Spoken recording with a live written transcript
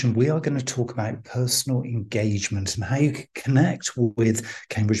we are going to talk about personal engagement and how you can connect with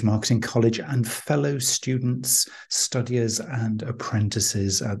Cambridge Marketing College and fellow students, studiers, and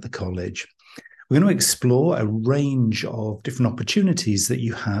apprentices at the college. We're going to explore a range of different opportunities that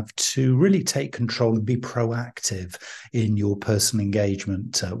you have to really take control and be proactive in your personal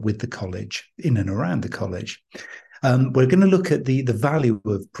engagement with the college, in and around the college. We're going to look at the value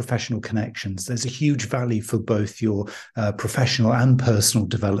of professional connections. There's a huge value for both your professional and personal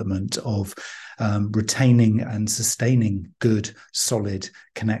development of retaining and sustaining good, solid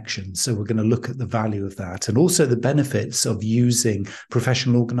connections. So we're going to look at the value of that and also the benefits of using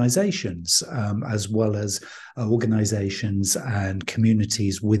professional organizations as well as organizations and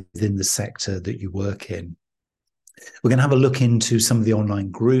communities within the sector that you work in. We're going to have a look into some of the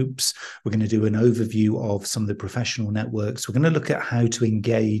online groups. We're going to do an overview of some of the professional networks. We're going to look at how to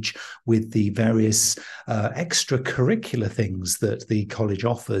engage with the various extracurricular things that the college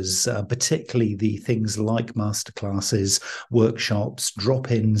offers, particularly the things like masterclasses, workshops,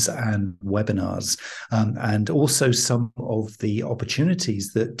 drop-ins, and webinars, and also some of the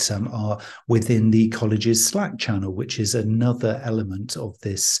opportunities that are within the college's Slack channel, which is another element of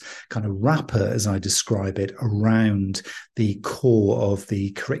this kind of wrapper, as I describe it, around the core of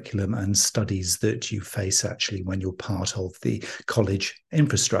the curriculum and studies that you face actually when you're part of the college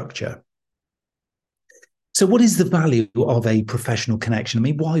infrastructure. So what is the value of a professional connection? I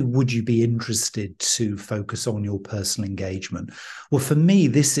mean, why would you be interested to focus on your personal engagement? Well, for me,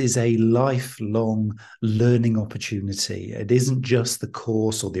 this is a lifelong learning opportunity. It isn't just the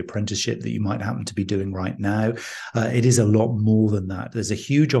course or the apprenticeship that you might happen to be doing right now. It is a lot more than that. There's a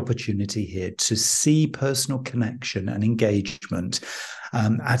huge opportunity here to see personal connection and engagement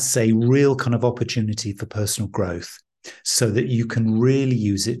as a real kind of opportunity for personal growth, so that you can really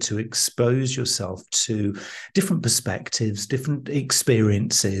use it to expose yourself to different perspectives, different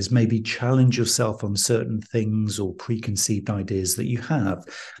experiences, maybe challenge yourself on certain things or preconceived ideas that you have.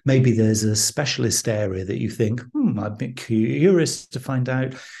 Maybe there's a specialist area that you think, I'd be curious to find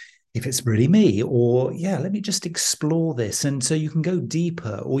out if it's really me, or let me just explore this. And so you can go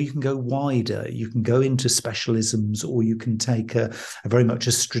deeper or you can go wider. You can go into specialisms, or you can take a very much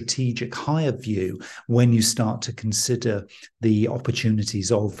a strategic higher view when you start to consider the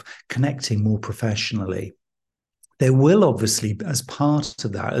opportunities of connecting more professionally. There will obviously, as part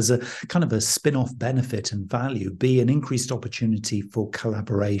of that, as a kind of a spin-off benefit and value, be an increased opportunity for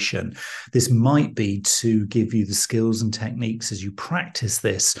collaboration. This might be to give you the skills and techniques as you practice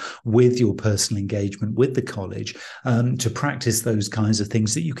this with your personal engagement with the college, to practice those kinds of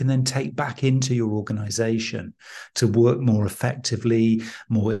things that you can then take back into your organization to work more effectively,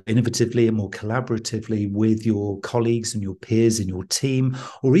 more innovatively, and more collaboratively with your colleagues and your peers in your team,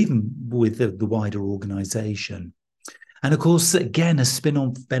 or even with the wider organization. And of course, again, a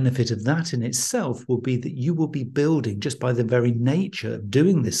spin-off benefit of that in itself will be that you will be building, just by the very nature of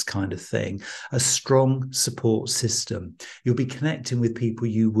doing this kind of thing, a strong support system. You'll be connecting with people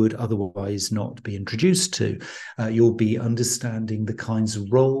you would otherwise not be introduced to. You'll be understanding the kinds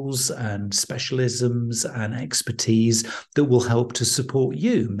of roles and specialisms and expertise that will help to support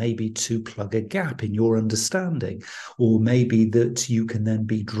you, maybe to plug a gap in your understanding, or maybe that you can then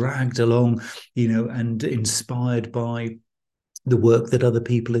be dragged along, and inspired by the work that other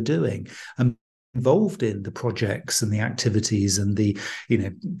people are doing, and involved in the projects and the activities and the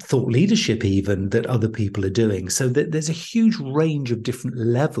thought leadership even that other people are doing. So that there's a huge range of different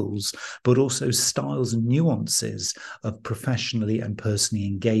levels, but also styles and nuances of professionally and personally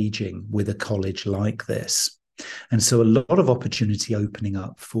engaging with a college like this. And so a lot of opportunity opening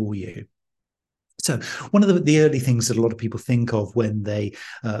up for you. So one of the early things that a lot of people think of when they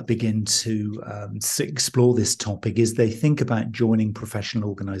begin to explore this topic is they think about joining professional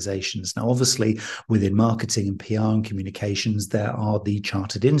organizations. Now, obviously, within marketing and PR and communications, there are the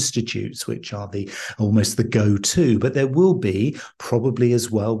chartered institutes, which are almost the go-to, but there will be probably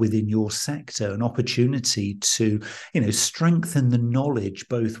as well within your sector an opportunity to, strengthen the knowledge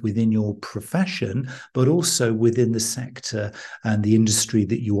both within your profession, but also within the sector and the industry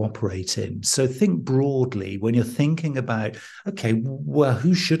that you operate in. So think broadly when you're thinking about, okay, well,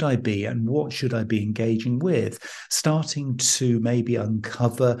 who should I be and what should I be engaging with? Starting to maybe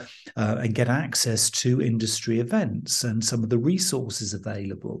uncover and get access to industry events and some of the resources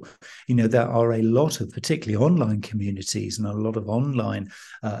available. There are a lot of particularly online communities and a lot of online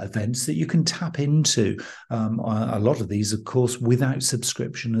events that you can tap into. A lot of these, of course, without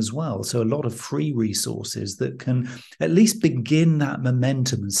subscription as well. So a lot of free resources that can at least begin that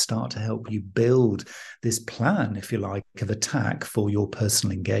momentum and start to help you build this plan, if you like, of attack for your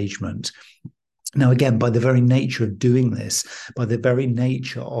personal engagement. Now, again, by the very nature of doing this, by the very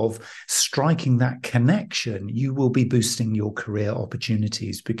nature of striking that connection, you will be boosting your career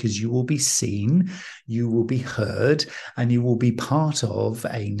opportunities because you will be seen, you will be heard, and you will be part of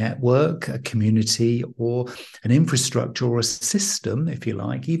a network, a community, or an infrastructure or a system, if you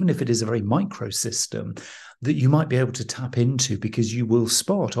like, even if it is a very micro system, that you might be able to tap into because you will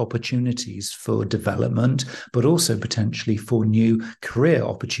spot opportunities for development, but also potentially for new career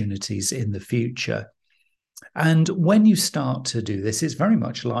opportunities in the future. And when you start to do this, it's very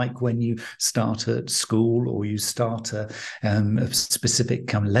much like when you start at school or you start a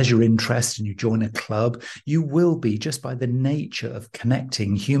specific leisure interest and you join a club. You will be, just by the nature of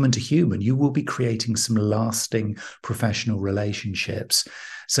connecting human to human, you will be creating some lasting professional relationships.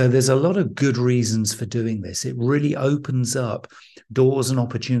 So there's a lot of good reasons for doing this. It really opens up doors and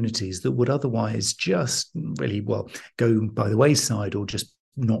opportunities that would otherwise just really, well, go by the wayside or just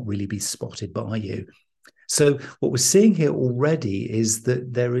not really be spotted by you. So what we're seeing here already is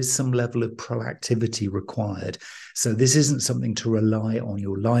that there is some level of proactivity required. So this isn't something to rely on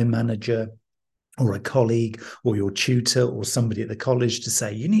your line manager or a colleague or your tutor or somebody at the college to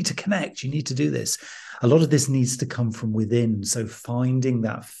say, you need to connect, you need to do this. A lot of this needs to come from within. So finding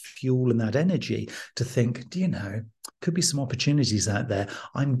that fuel and that energy to think, do you know, could be some opportunities out there.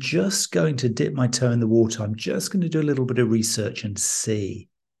 I'm just going to dip my toe in the water. I'm just going to do a little bit of research and see.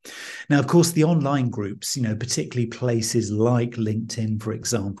 Now, of course, the online groups, particularly places like LinkedIn, for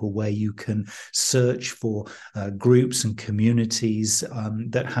example, where you can search for groups and communities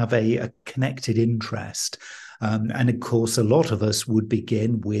that have a connected interest. And of course, a lot of us would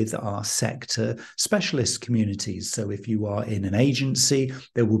begin with our sector specialist communities. So if you are in an agency,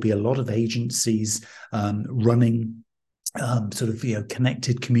 there will be a lot of agencies running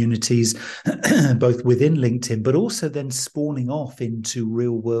connected communities, both within LinkedIn, but also then spawning off into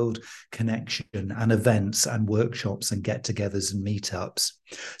real world connection and events and workshops and get-togethers and meetups.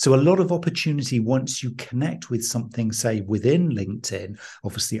 So a lot of opportunity once you connect with something, say, within LinkedIn.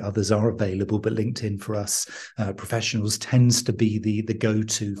 Obviously, others are available, but LinkedIn for us professionals tends to be the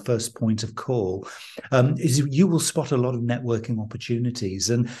go-to first point of call. Is you will spot a lot of networking opportunities.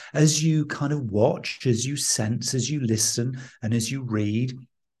 And as you kind of watch, as you sense, as you listen, and as you read,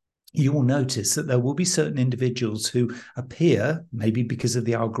 you will notice that there will be certain individuals who appear, maybe because of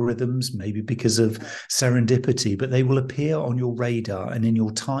the algorithms, maybe because of serendipity, but they will appear on your radar and in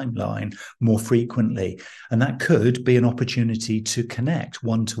your timeline more frequently. And that could be an opportunity to connect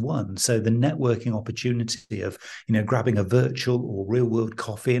one-to-one. So the networking opportunity of, grabbing a virtual or real-world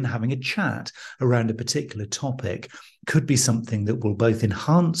coffee and having a chat around a particular topic could be something that will both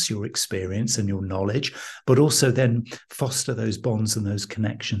enhance your experience and your knowledge, but also then foster those bonds and those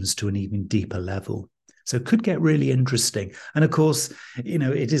connections to an even deeper level. So it could get really interesting. And of course,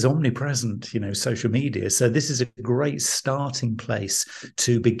 it is omnipresent, social media. So this is a great starting place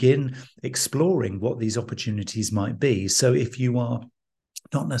to begin exploring what these opportunities might be. So if you are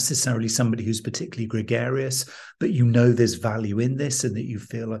not necessarily somebody who's particularly gregarious, but there's value in this and that you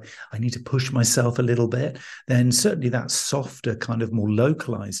feel like I need to push myself a little bit, then certainly that softer, kind of more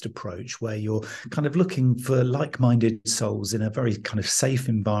localized approach where you're kind of looking for like-minded souls in a very kind of safe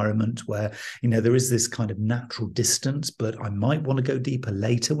environment where, there is this kind of natural distance, but I might want to go deeper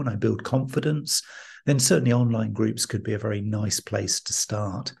later when I build confidence, then certainly online groups could be a very nice place to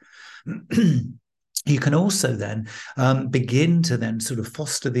start. You can also then begin to then sort of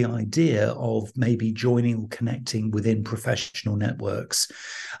foster the idea of maybe joining or connecting within professional networks.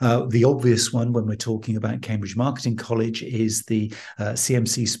 The obvious one when we're talking about Cambridge Marketing College is the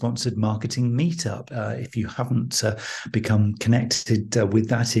CMC-sponsored marketing meetup. If you haven't become connected with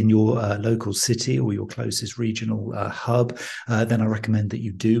that in your local city or your closest regional hub, then I recommend that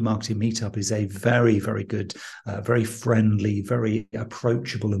you do. Marketing Meetup is a very, very good, very friendly, very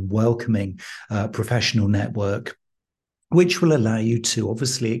approachable and welcoming professional network, which will allow you to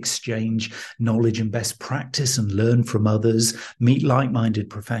obviously exchange knowledge and best practice and learn from others, meet like-minded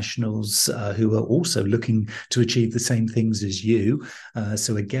professionals who are also looking to achieve the same things as you.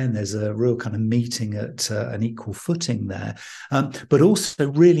 So again, there's a real kind of meeting at an equal footing there. But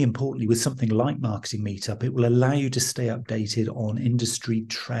also really importantly, with something like Marketing Meetup, it will allow you to stay updated on industry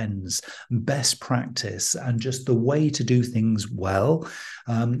trends, best practice, and just the way to do things well.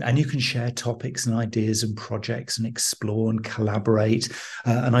 And you can share topics and ideas and projects and explore and collaborate.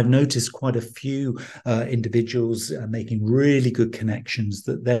 And I've noticed quite a few individuals making really good connections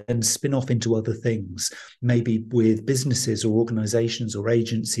that then spin off into other things, maybe with businesses or organizations or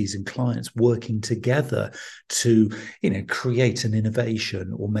agencies and clients working together to, create an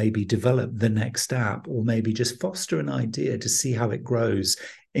innovation or maybe develop the next app or maybe just foster an idea to see how it grows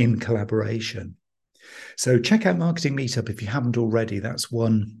in collaboration. So check out Marketing Meetup if you haven't already. That's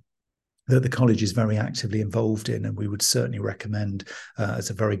one that the college is very actively involved in, and we would certainly recommend as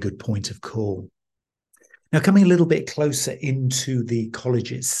a very good point of call. Now, coming a little bit closer into the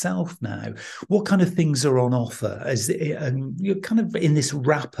college itself now, what kind of things are on offer? You're kind of in this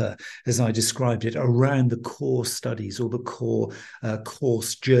wrapper, as I described it, around the core studies or the core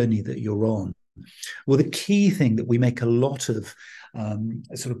course journey that you're on. Well, the key thing that we make a lot of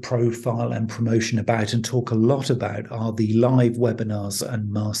sort of profile and promotion about and talk a lot about are the live webinars and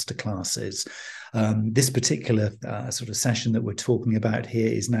masterclasses. This particular sort of session that we're talking about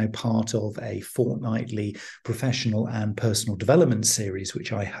here is now part of a fortnightly professional and personal development series,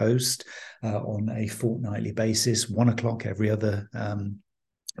 which I host on a fortnightly basis, 1:00 every other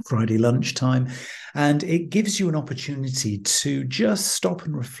Friday lunchtime. And it gives you an opportunity to just stop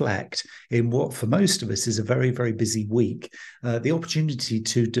and reflect in what for most of us is a very, very busy week. The opportunity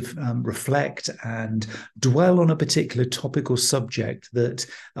to reflect and dwell on a particular topic or subject that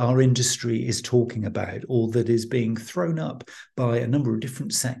our industry is talking about, or that is being thrown up by a number of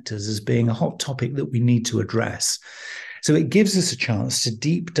different sectors as being a hot topic that we need to address. So it gives us a chance to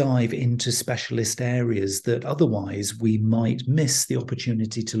deep dive into specialist areas that otherwise we might miss the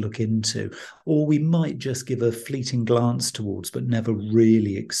opportunity to look into, or we might just give a fleeting glance towards, but never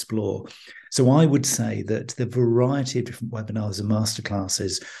really explore. So I would say that the variety of different webinars and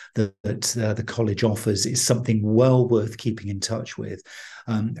masterclasses that the college offers is something well worth keeping in touch with.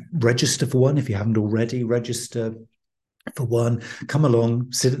 Register for one if you haven't already. Register for one, come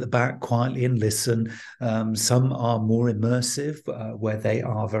along, sit at the back quietly and listen. Some are more immersive, where they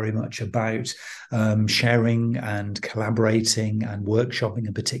are very much about sharing and collaborating and workshopping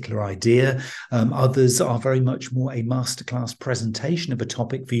a particular idea. Others are very much more a masterclass presentation of a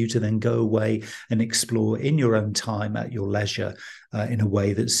topic for you to then go away and explore in your own time at your leisure. In a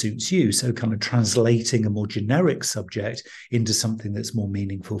way that suits you. So kind of translating a more generic subject into something that's more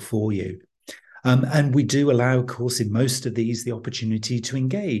meaningful for you. And we do allow, of course, in most of these, the opportunity to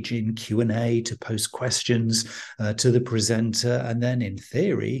engage in Q&A, to post questions to the presenter, and then, in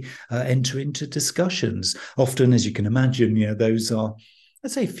theory, enter into discussions. Often, as you can imagine, those are,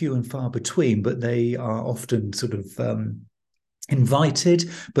 I'd say, few and far between, but they are often sort of invited,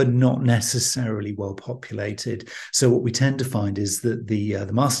 but not necessarily well populated. So what we tend to find is that the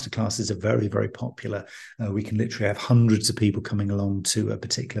masterclasses are very, very popular. We can literally have hundreds of people coming along to a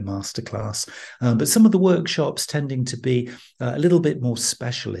particular masterclass. But some of the workshops tending to be a little bit more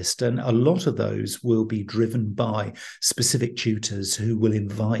specialist, and a lot of those will be driven by specific tutors who will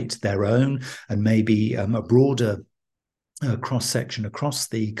invite their own and maybe a broader cross-section across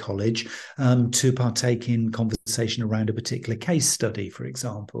the college to partake in conversation around a particular case study, for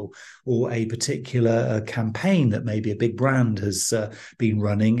example, or a particular campaign that maybe a big brand has been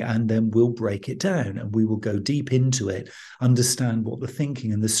running, and then we'll break it down and we will go deep into it, understand what the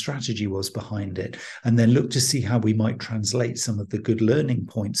thinking and the strategy was behind it, and then look to see how we might translate some of the good learning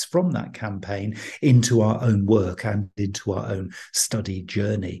points from that campaign into our own work and into our own study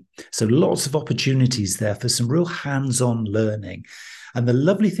journey. So lots of opportunities there for some real hands-on learning. And the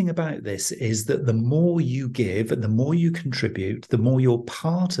lovely thing about this is that the more you give and the more you contribute, the more you're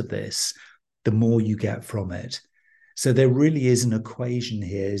part of this, the more you get from it. So there really is an equation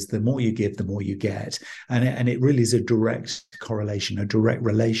here, is the more you give, the more you get. And it really is a direct correlation, a direct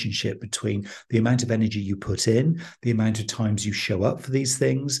relationship between the amount of energy you put in, the amount of times you show up for these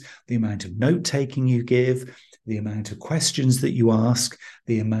things, the amount of note-taking you give, the amount of questions that you ask,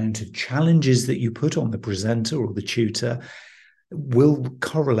 the amount of challenges that you put on the presenter or the tutor will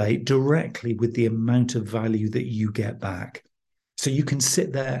correlate directly with the amount of value that you get back. So you can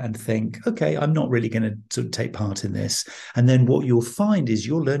sit there and think, okay, I'm not really going to sort of take part in this. And then what you'll find is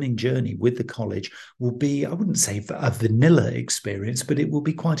your learning journey with the college will be, I wouldn't say a vanilla experience, but it will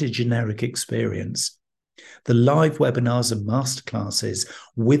be quite a generic experience. The live webinars and masterclasses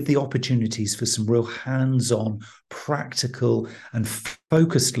with the opportunities for some real hands-on, practical and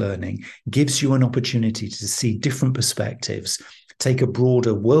focused learning gives you an opportunity to see different perspectives, take a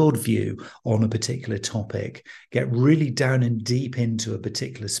broader worldview on a particular topic, get really down and deep into a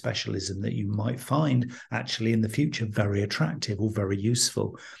particular specialism that you might find actually in the future very attractive or very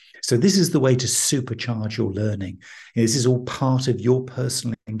useful. So this is the way to supercharge your learning. This is all part of your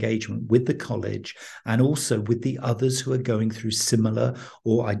personal engagement with the college and also with the others who are going through similar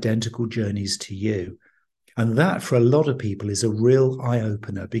or identical journeys to you. And that, for a lot of people, is a real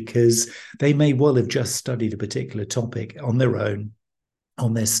eye-opener because they may well have just studied a particular topic on their own,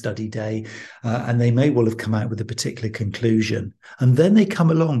 on their study day, and they may well have come out with a particular conclusion. And then they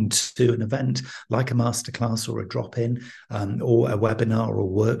come along to an event like a masterclass or a drop-in or a webinar or a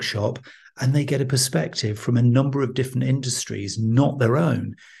workshop, and they get a perspective from a number of different industries, not their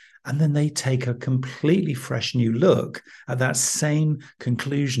own. And then they take a completely fresh new look at that same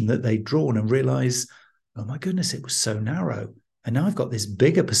conclusion that they'd drawn and realize, oh my goodness, it was so narrow. And now I've got this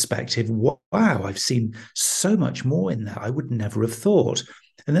bigger perspective. Wow, I've seen so much more in that I would never have thought.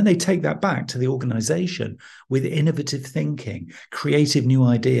 And then they take that back to the organization with innovative thinking, creative new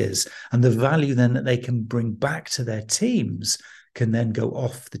ideas, and the value then that they can bring back to their teams can then go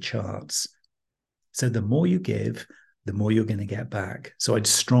off the charts. So the more you give, the more you're going to get back. So I'd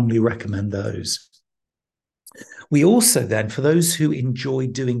strongly recommend those. We also then, for those who enjoy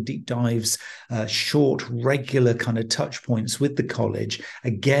doing deep dives, short, regular kind of touch points with the college,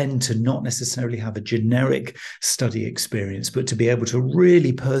 again, to not necessarily have a generic study experience, but to be able to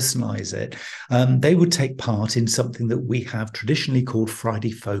really personalize it, they would take part in something that we have traditionally called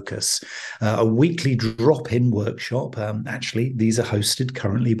Friday Focus, a weekly drop-in workshop. Actually, these are hosted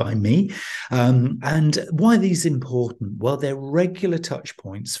currently by me. And why are these important? Well, they're regular touch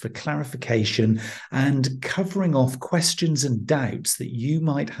points for clarification and covering off questions and doubts that you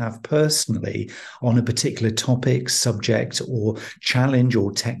might have personally on a particular topic, subject, or challenge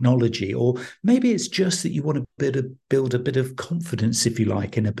or technology. Or maybe it's just that you want to build a bit of confidence, if you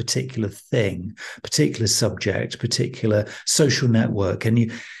like, in a particular thing, particular subject, particular social network.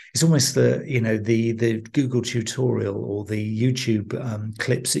 And it's almost the Google tutorial or the YouTube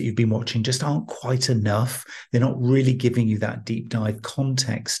clips that you've been watching just aren't quite enough. They're not really giving you that deep dive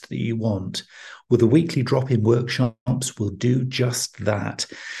context that you want. Well, the weekly drop-in workshops will do just that.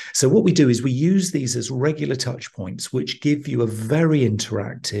 So what we do is we use these as regular touch points, which give you a very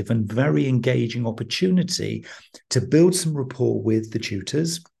interactive and very engaging opportunity to build some rapport with the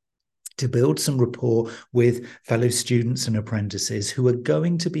tutors, to build some rapport with fellow students and apprentices who are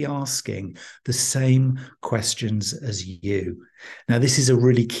going to be asking the same questions as you. Now, this is a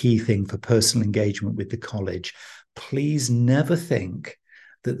really key thing for personal engagement with the college. Please never think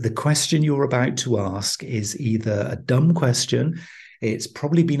that the question you're about to ask is either a dumb question, it's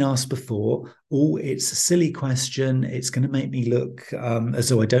probably been asked before, or it's a silly question, it's going to make me look as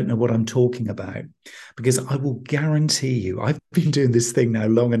though I don't know what I'm talking about. Because I will guarantee you, I've been doing this thing now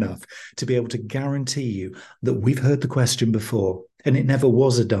long enough to be able to guarantee you that we've heard the question before, and it never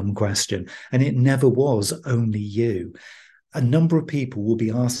was a dumb question, and it never was only you. A number of people will be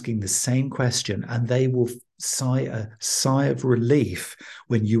asking the same question, and they will sigh of relief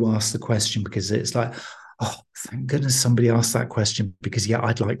when you ask the question, because it's like, oh, thank goodness somebody asked that question, because yeah,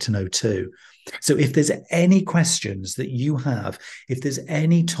 I'd like to know too. So if there's any questions that you have, if there's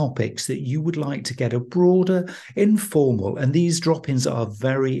any topics that you would like to get a broader, informal, and these drop-ins are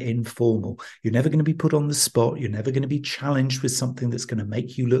very informal. You're never going to be put on the spot. You're never going to be challenged with something that's going to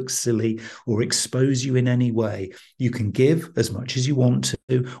make you look silly or expose you in any way. You can give as much as you want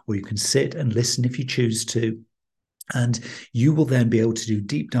to, or you can sit and listen if you choose to. And you will then be able to do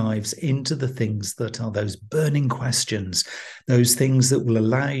deep dives into the things that are those burning questions, those things that will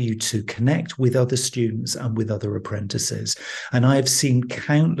allow you to connect with other students and with other apprentices. And I have seen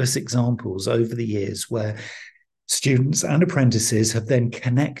countless examples over the years where students and apprentices have then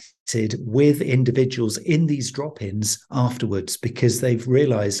connected with individuals in these drop-ins afterwards, because they've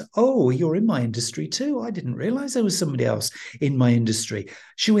realized, oh, you're in my industry too. I didn't realize there was somebody else in my industry.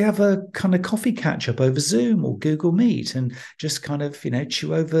 Should we have a kind of coffee catch up over Zoom or Google Meet and just kind of,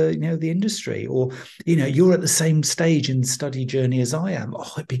 chew over, the industry? Or, you're at the same stage in the study journey as I am.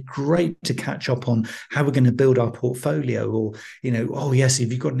 Oh, it'd be great to catch up on how we're going to build our portfolio. Or, oh yes,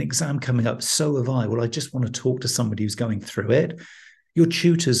 if you've got an exam coming up, so have I. Well, I just want to talk to somebody who's going through it. Your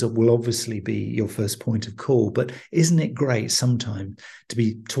tutors will obviously be your first point of call, but isn't it great sometimes to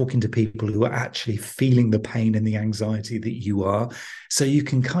be talking to people who are actually feeling the pain and the anxiety that you are, so you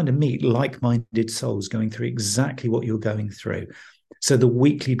can kind of meet like-minded souls going through exactly what you're going through. So the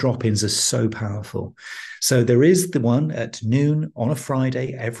weekly drop-ins are so powerful. So there is the one at noon on a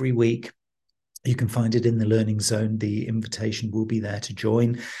Friday every week. You can find it in the Learning Zone. The invitation will be there to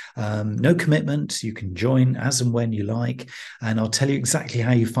join. No commitment. You can join as and when you like. And I'll tell you exactly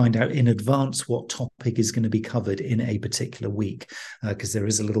how you find out in advance what topic is going to be covered in a particular week, because there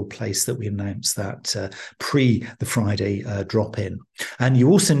is a little place that we announce that pre the Friday drop-in. And you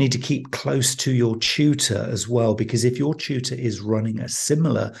also need to keep close to your tutor as well, because if your tutor is running a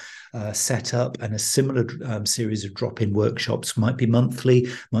similar setup and a similar series of drop-in workshops, might be monthly,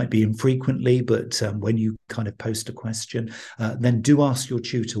 might be infrequently, but when you kind of post a question, then do ask your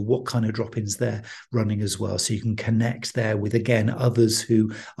tutor what kind of drop-ins they're running as well, so you can connect there with, again, others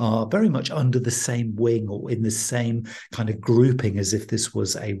who are very much under the same wing or in the same kind of grouping as if this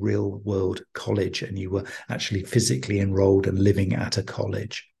was a real world college and you were actually physically enrolled and living at a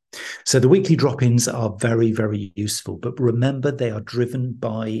college. So the weekly drop-ins are very, very useful, but remember they are driven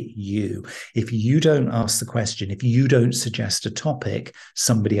by you. If you don't ask the question, if you don't suggest a topic,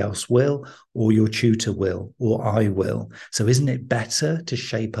 somebody else will, or your tutor will, or I will. So isn't it better to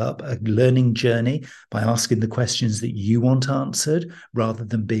shape up a learning journey by asking the questions that you want answered rather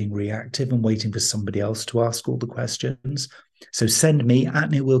than being reactive and waiting for somebody else to ask all the questions? So send me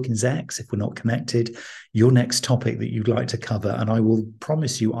at Neil Wilkins X, if we're not connected, your next topic that you'd like to cover. And I will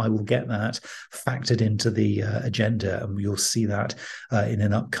promise you, I will get that factored into the agenda. And you'll see that in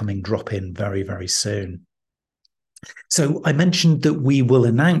an upcoming drop-in very, very soon. So I mentioned that we will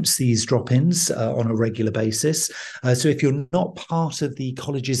announce these drop-ins on a regular basis. So if you're not part of the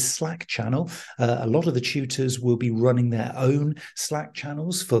college's Slack channel, a lot of the tutors will be running their own Slack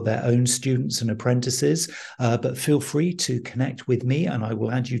channels for their own students and apprentices. But feel free to connect with me and I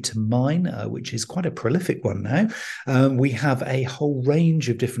will add you to mine, which is quite a prolific one now. We have a whole range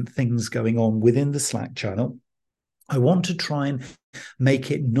of different things going on within the Slack channel. I want to try and make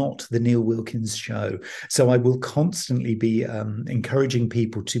it not the Neil Wilkins show. So I will constantly be encouraging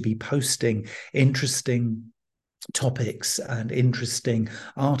people to be posting interesting topics and interesting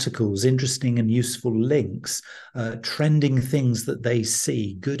articles, interesting and useful links, trending things that they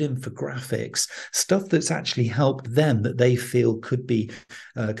see, good infographics, stuff that's actually helped them that they feel could be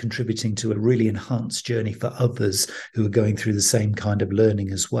contributing to a really enhanced journey for others who are going through the same kind of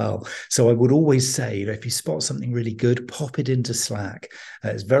learning as well. So I would always say, if you spot something really good, pop it into Slack.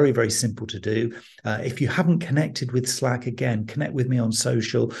 It's very, very simple to do. If you haven't connected with Slack, again, connect with me on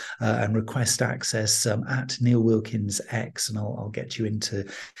social and request access at Neil Wilkins X, and I'll get you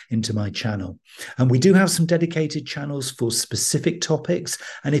into my channel. And we do have some dedicated channels for specific topics.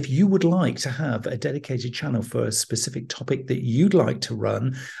 And if you would like to have a dedicated channel for a specific topic that you'd like to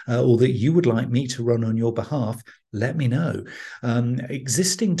run or that you would like me to run on your behalf, let me know.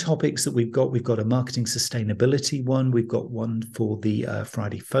 Existing topics that we've got a marketing sustainability one. We've got one for the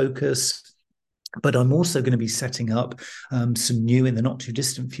Friday Focus. But I'm also going to be setting up some new, in the not too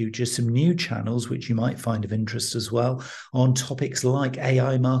distant future, some new channels, which you might find of interest as well, on topics like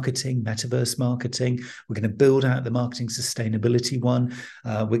AI marketing, metaverse marketing. We're going to build out the marketing sustainability one.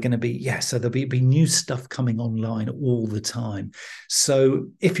 We're going to be, so there'll be new stuff coming online all the time. So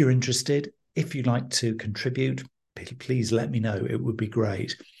if you're interested, if you'd like to contribute, please let me know. It would be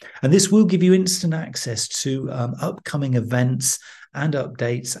great. And this will give you instant access to upcoming events and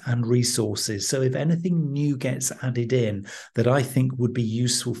updates and resources. So if anything new gets added in that I think would be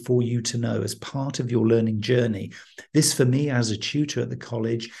useful for you to know as part of your learning journey, this for me as a tutor at the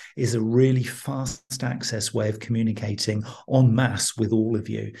college is a really fast access way of communicating en masse with all of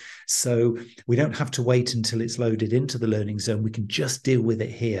you. So we don't have to wait until it's loaded into the Learning Zone. We can just deal with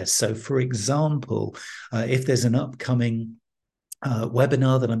it here. So for example, if there's an upcoming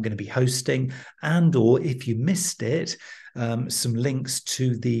webinar that I'm going to be hosting, and or if you missed it, some links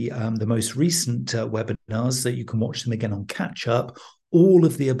to the most recent webinars that you can watch them again on catch up. All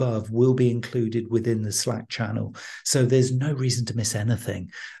of the above will be included within the Slack channel. So there's no reason to miss anything.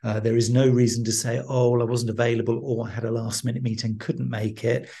 There is no reason to say, oh, well, I wasn't available or I had a last minute meeting, couldn't make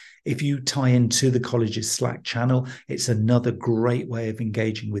it. If you tie into the college's Slack channel, it's another great way of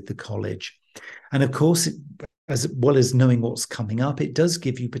engaging with the college. And of course, as well as knowing what's coming up, it does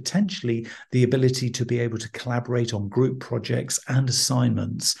give you potentially the ability to be able to collaborate on group projects and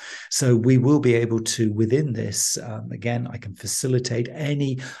assignments. So we will be able to, within this, again, I can facilitate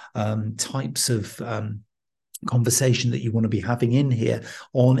any types of conversation that you want to be having in here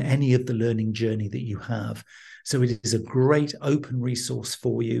on any of the learning journey that you have. So it is a great open resource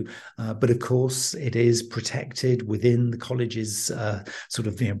for you, but of course it is protected within the college's sort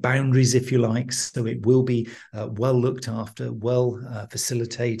of boundaries, if you like. So it will be well looked after, well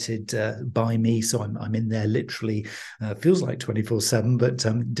facilitated by me. So I'm in there literally, feels like 24/7,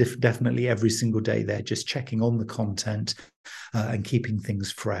 but definitely every single day there, just checking on the content and keeping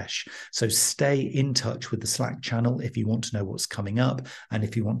things fresh. So stay in touch with the Slack channel if you want to know what's coming up, and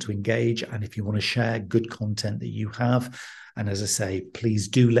if you want to engage, and if you want to share good content that you have. And as I say, please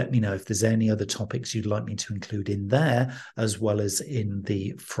do let me know if there's any other topics you'd like me to include in there, as well as in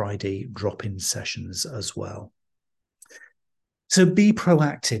the Friday drop-in sessions as well. So be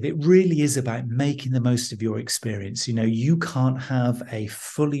proactive. It really is about making the most of your experience. You can't have a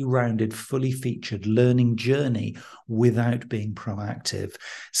fully rounded, fully featured learning journey without being proactive.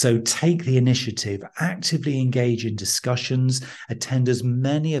 So take the initiative, actively engage in discussions, attend as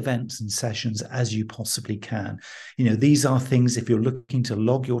many events and sessions as you possibly can. These are things, if you're looking to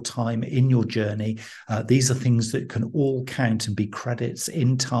log your time in your journey, these are things that can all count and be credits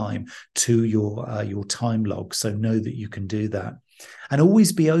in time to your time log. So know that you can do that. And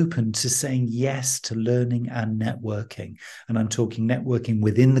always be open to saying yes to learning and networking. And I'm talking networking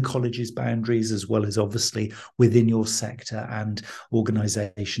within the college's boundaries, as well as obviously within your sector and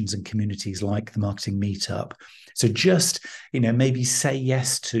organizations and communities like the Marketing Meetup. So just, maybe say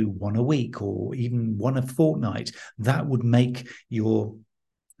yes to one a week or even one a fortnight. That would make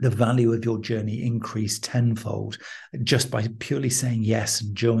the value of your journey increase tenfold just by purely saying yes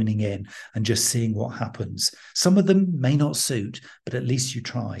and joining in and just seeing what happens. Some of them may not suit, but at least you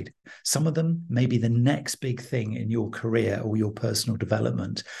tried. Some of them may be the next big thing in your career or your personal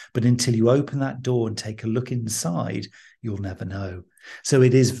development. But until you open that door and take a look inside, you'll never know. So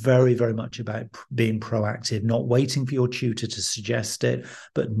it is very, very much about being proactive, not waiting for your tutor to suggest it,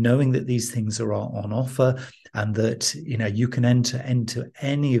 but knowing that these things are on offer and that you can enter into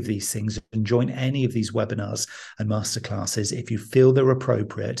any of these things and join any of these webinars and masterclasses if you feel they're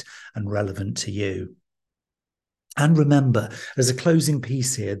appropriate and relevant to you. And remember, as a closing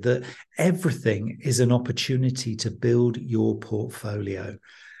piece here, that everything is an opportunity to build your portfolio.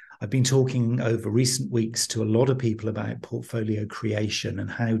 I've been talking over recent weeks to a lot of people about portfolio creation and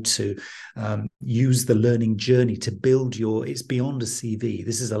how to use the learning journey to build it's beyond a CV.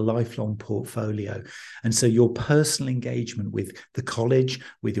 This is a lifelong portfolio. And so your personal engagement with the college,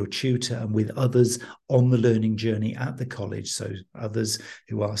 with your tutor, and with others on the learning journey at the college, so others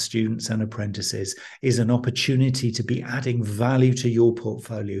who are students and apprentices, is an opportunity to be adding value to your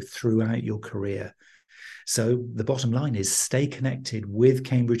portfolio throughout your career. So the bottom line is stay connected with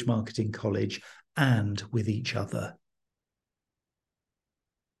Cambridge Marketing College and with each other.